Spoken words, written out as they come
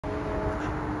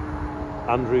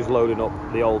Andrew's loading up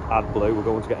the old AdBlue. We're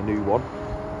going to get a new one.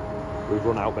 We've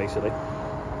run out basically.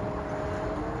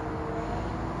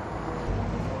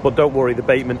 But don't worry, the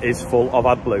batement is full of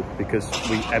AdBlue because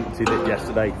we emptied it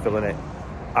yesterday, filling it.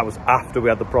 That was after we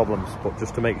had the problems, but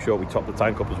just to make sure we topped the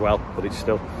tank up as well. But it's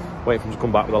still waiting for him to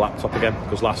come back with the laptop again,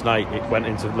 because last night it went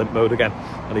into limp mode again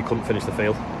and he couldn't finish the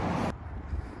field.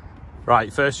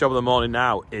 Right, first job of the morning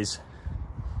now is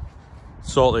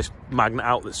sort this magnet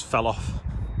out that's fell off.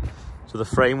 So the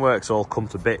framework's all come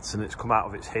to bits and it's come out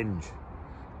of its hinge.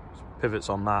 Pivots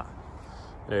on that.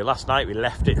 Anyway, last night we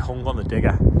left it hung on the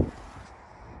digger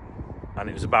and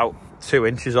it was about 2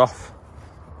 inches off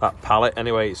that pallet.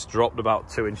 Anyway, it's dropped about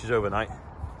 2 inches overnight. I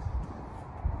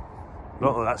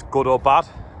don't know if that's good or bad.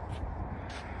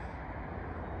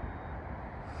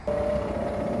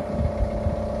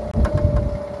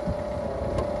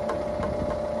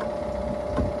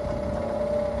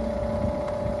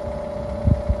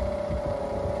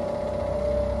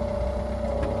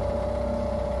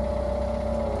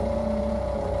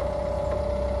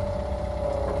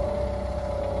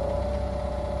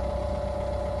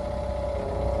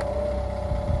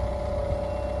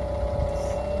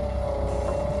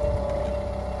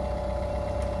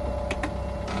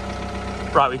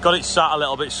 Right, we've got it sat a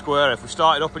little bit square. If we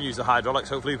started up and used the hydraulics,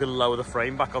 hopefully we can lower the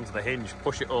frame back onto the hinge,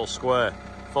 push it all square,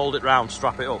 fold it round,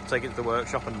 strap it up, take it to the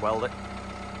workshop and weld it.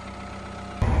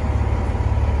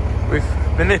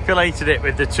 We've manipulated it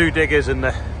with the 2 diggers and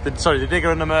the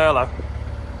digger and the Merlo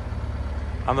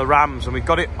and the rams, and we've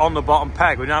got it on the bottom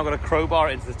peg. We're now going to crowbar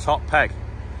it into the top peg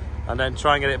and then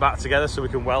try and get it back together so we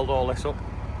can weld all this up.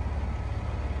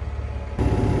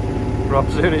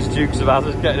 Rob's doing his Dukes of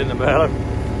Hazzard getting in the Merlo.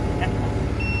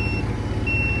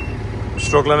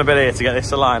 Struggling a bit here to get this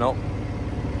to line up.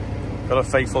 Got a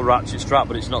faithful ratchet strap,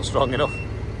 but it's not strong enough.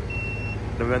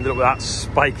 And we ended up with that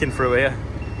spiking through here.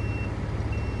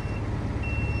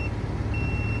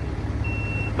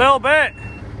 Little bit.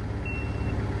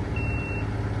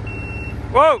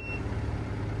 Whoa!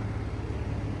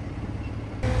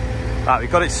 Right,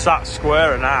 we've got it sat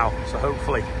squarer now, so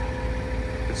hopefully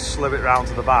we can slip it round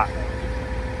to the back.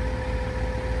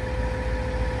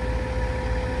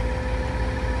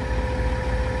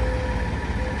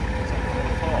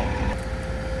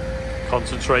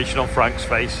 Concentration on Frank's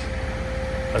face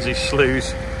as he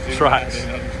slews tracks.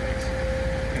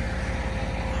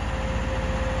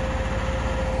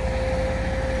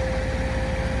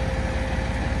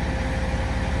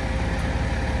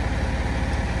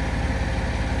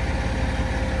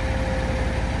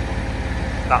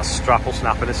 That strap will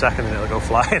snap in a second and it'll go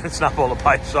flying and snap all the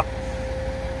pipes off.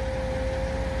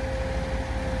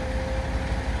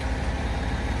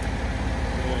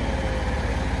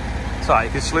 Sorry,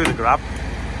 you can slew the grab.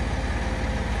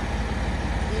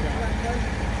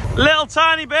 Little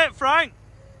tiny bit, Frank.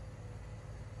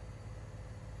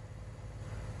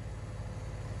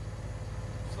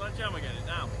 Sledgehammer, get it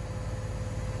down.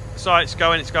 Sorry, it's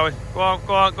going, it's going. Go on,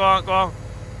 go on, go on, go on.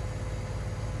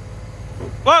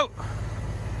 Whoa!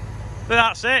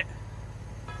 That's it.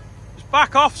 Just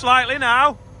back off slightly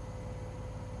now.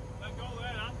 Let go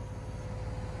there,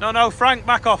 now. No, Frank,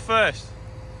 back off first.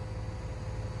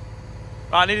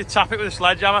 Right, I need to tap it with a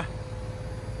sledgehammer.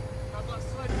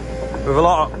 With a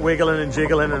lot of wiggling and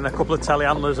jiggling and a couple of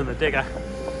telehandlers and a digger,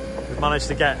 we've managed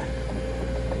to get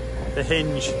the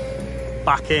hinge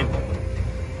back in.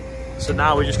 So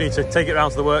now we just need to take it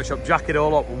round to the workshop, jack it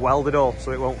all up and weld it all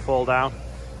so it won't fall down.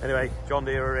 Anyway, John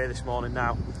Deere are here this morning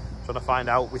now, trying to find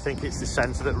out. We think it's the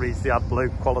sensor that reads the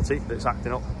AdBlue quality that's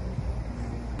acting up.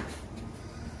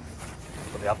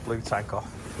 Put the AdBlue tank off.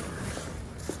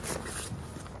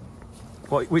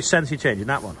 What, which sensor are you changing?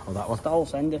 That one or that one? The whole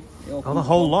sender. Oh, the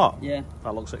whole lot? Yeah.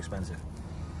 That looks expensive.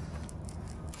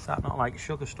 Is that not like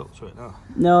sugar stuck to it? No.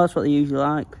 No, that's what they usually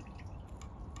like.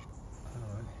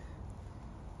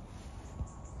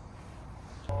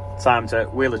 Time to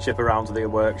wheel the chip around to the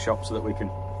workshop so that we can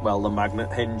weld the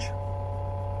magnet hinge.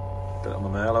 Put it on the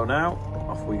Merlo now.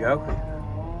 Off we go.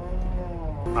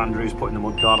 Andrew's putting the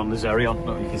mudguard on the Xerion. Don't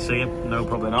know if you can see him. No,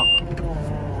 probably not.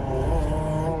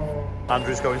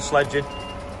 Andrew's going sledging.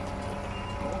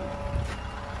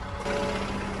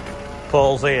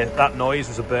 Paul's here. That noise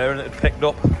was a bearing that had picked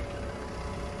up.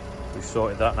 We've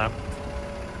sorted that now.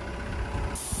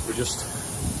 We're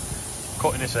just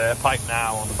cutting this air pipe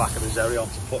now on the back of the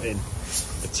Xerion to put in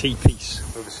a T-piece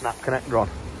with a snap connector on,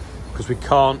 because we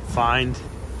can't find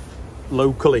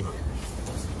locally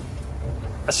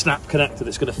a snap connector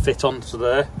that's going to fit onto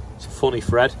there. It's a funny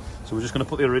thread, so we're just going to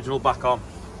put the original back on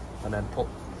and then put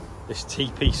this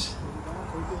T-piece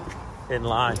in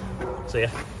line. So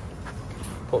yeah,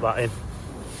 put that in.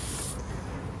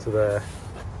 to there,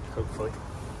 hopefully.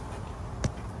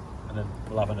 And then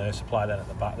we'll have an air supply then at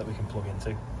the back that we can plug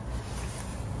into.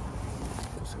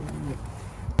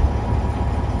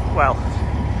 Well,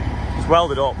 it's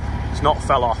welded up, it's not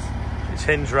fell off. It's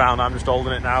hinged round, I'm just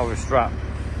holding it now with a strap.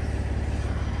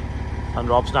 And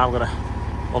Rob's now going to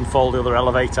unfold the other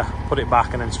elevator, put it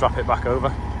back and then strap it back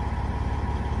over.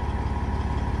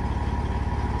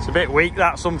 It's a bit weak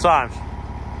that sometimes.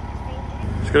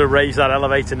 Just going to raise that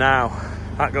elevator now.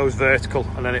 That goes vertical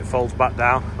and then it folds back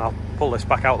down. I'll pull this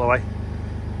back out of the way.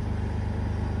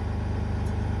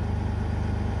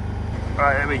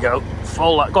 Right, here we go.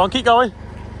 Fold that. Go on, keep going.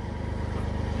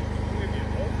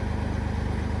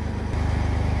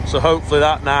 So hopefully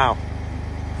that now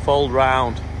fold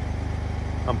round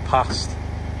and past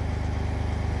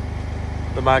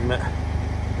the magnet.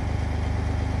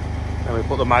 Then we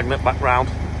put the magnet back round.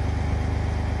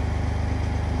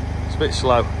 It's a bit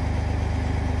slow.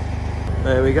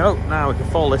 There we go. Now we can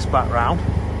fold this back round.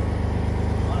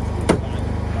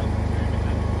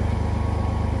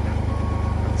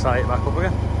 And tie it back up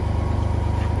again.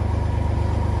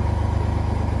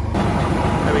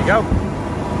 There we go.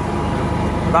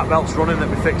 That belt's running that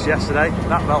we fixed yesterday.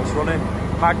 That belt's running.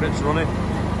 Magnet's running.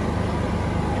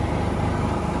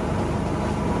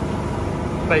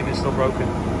 Baby's still broken.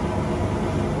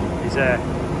 He's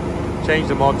changed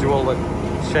the module that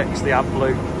checks the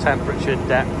AdBlue temperature,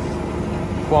 depth,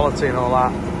 quality and all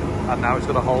that. And now it's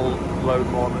got a whole load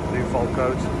more new fault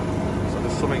codes. So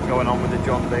there's something going on with the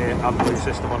John Deere AdBlue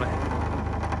system on it.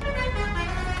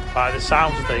 By the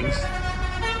sounds of things,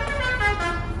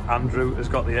 Andrew has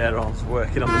got the air-ons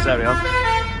working on the Xerion.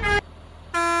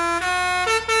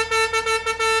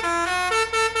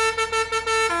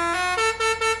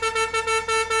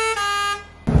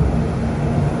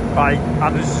 Right,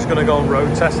 Andrew's just going to go and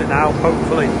road test it now,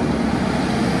 hopefully.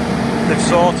 They've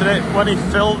sorted it. When he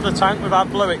filled the tank with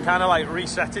AdBlue, it kind of like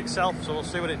reset itself, so we'll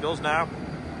see what it does now.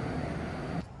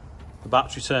 The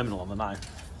battery terminal on the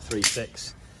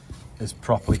 936 is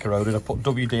properly corroded. I put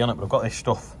WD on it, but I've got this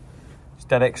stuff. It's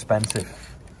dead expensive.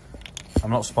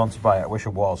 I'm not sponsored by it, I wish I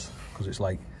was, because it's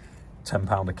like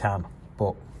 £10 a can,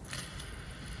 but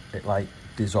it like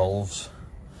dissolves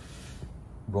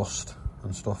rust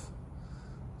and stuff.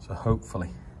 So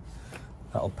hopefully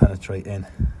that'll penetrate in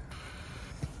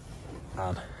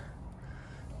and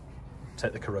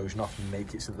take the corrosion off and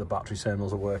make it so that the battery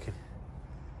terminals are working.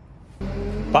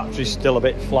 Battery's still a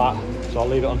bit flat, so I'll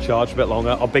leave it on charge a bit longer.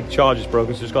 Our big charge is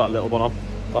broken, so it's got that little one on.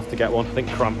 I'll have to get one. I think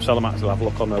Cramp sell them out, so I'll have a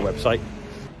look on their website.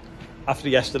 After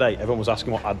yesterday, everyone was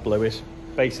asking what AdBlue is.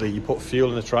 Basically, you put fuel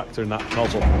in the tractor in that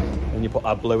nozzle, and you put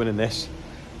AdBlue in this.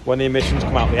 When the emissions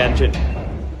come out the engine,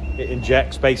 it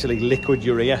injects basically liquid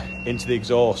urea into the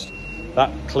exhaust.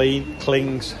 That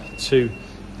clings to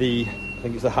the, I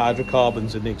think it's the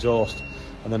hydrocarbons in the exhaust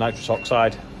and the nitrous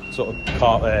oxide sort of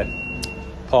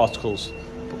particles,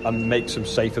 and makes them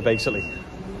safer basically.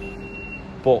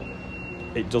 But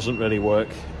it doesn't really work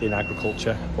in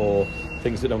agriculture or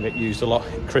things that don't get used a lot.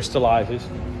 It crystallises,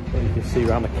 you can see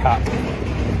around the cap.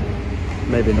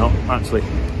 Maybe not actually,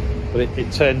 but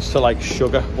it turns to like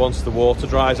sugar once the water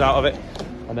dries out of it,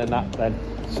 and then that then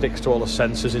sticks to all the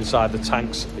sensors inside the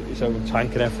tanks, its own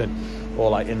tank and everything, or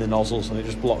like in the nozzles, and it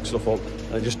just blocks stuff up,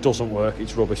 and it just doesn't work.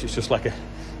 It's rubbish. It's just like a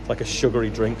sugary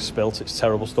drink spilt. It's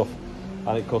terrible stuff,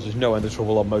 and it causes no end of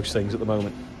trouble on most things at the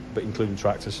moment, but including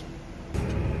tractors.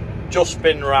 Just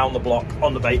been around the block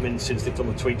on the Bateman since they've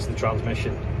done the tweaks to the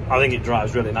transmission. I think it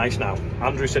drives really nice now.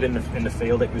 Andrew said in the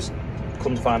field it was,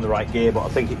 couldn't find the right gear, but I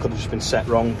think it could have just been set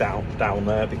wrong down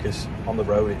there, because on the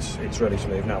road it's really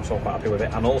smooth now, so I'm quite happy with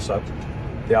it. And also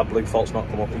the AdBlue fault's not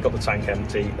come up. He got the tank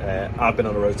empty. I've been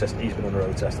on a road test, he's been on a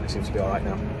road test, and it seems to be all right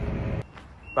now.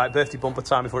 Right, birthday bumper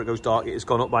time before it goes dark. It has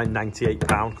gone up by £98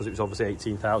 because it was obviously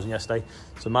 18,000 yesterday.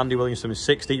 So Mandy Williamson is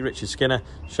 60, Richard Skinner,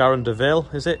 Sharon DeVille,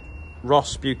 is it?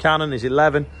 Ross Buchanan is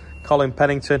 11, Colin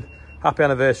Pennington, happy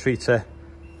anniversary to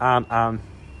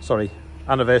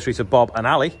anniversary to Bob and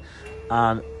Ali,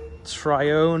 and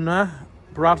Triona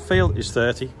Bradfield is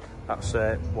 30. That's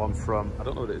one from, I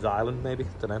don't know what it is, Ireland maybe,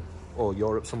 don't know, or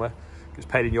Europe somewhere. It's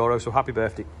paid in euros, so happy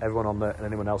birthday everyone on there and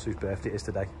anyone else whose birthday it is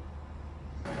today.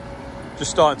 Just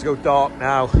starting to go dark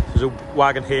now. There's a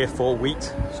wagon here for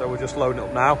wheat, so we're just loading it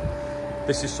up now.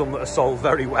 This is some that are sold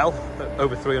very well, at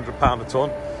over £300 a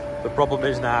tonne. The problem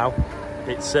is now,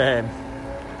 it's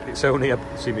only,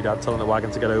 see my dad telling the wagon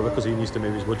to get over because he needs to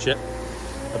move his wood chip.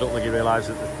 I don't think he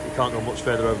realises that he can't go much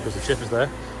further over because the chip is there.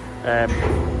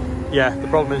 Yeah, the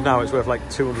problem is now it's worth like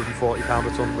 £240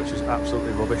 a tonne, which is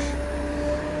absolutely rubbish.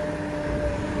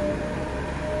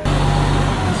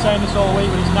 I've been saying this all week,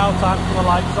 but it's now time to put the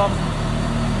lights on.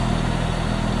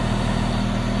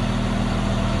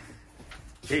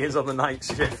 Ian's on the night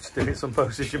shift doing some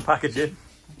postage and packaging.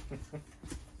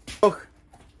 Look.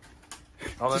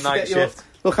 On the night shift.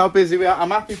 Look how busy we are. I'm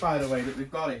happy, by the way, that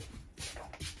we've got it.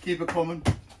 Keep it coming.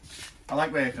 I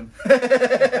like working.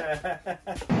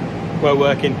 We're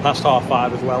working past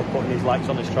 5:30 as well, putting these lights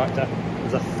on this tractor.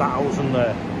 There's 1,000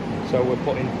 there. So we're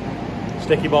putting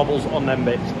sticky bobbles on them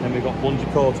bits, and then we've got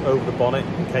bungee cords over the bonnet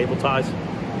and cable ties.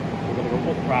 We're going to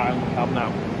go up right on the cab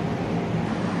now.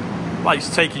 Lights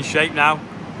taking shape now.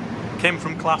 Kim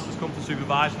from class has come to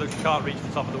supervise, though she can't reach the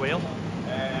top of the wheel.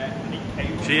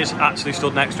 She is actually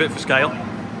stood next to it for scale.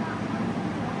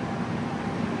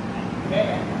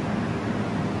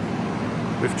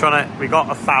 We got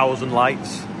 1,000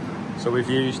 lights, so we've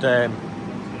used what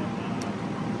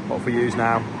have we used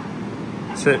now?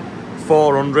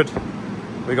 400.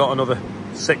 We got another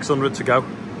 600 to go, so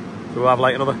we'll have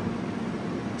like another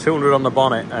 200 on the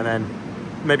bonnet, and then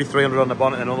maybe 300 on the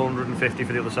bonnet, and another 150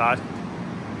 for the other side.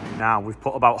 Now we've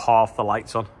put about half the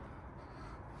lights on,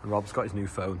 and Rob's got his new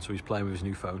phone, so he's playing with his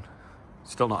new phone.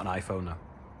 Still not an iPhone though.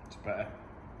 It's better.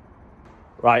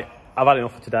 Right, I've had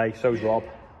enough for today. So's Rob.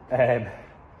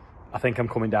 I think I'm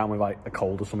coming down with like a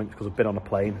cold or something because I've been on a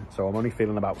plane, so I'm only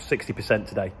feeling about 60%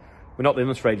 today. We're not doing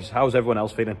this for ages. How's everyone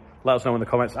else feeling? Let us know in the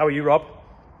comments. How are you, Rob?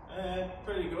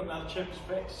 Pretty good. Now the chip's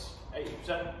fixed,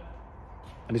 80%.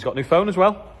 And he's got a new phone as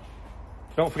well.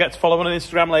 Don't forget to follow him on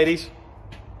Instagram, ladies.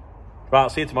 Right, I'll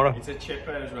see you tomorrow. It's a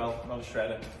chipper as well, not a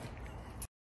shredder.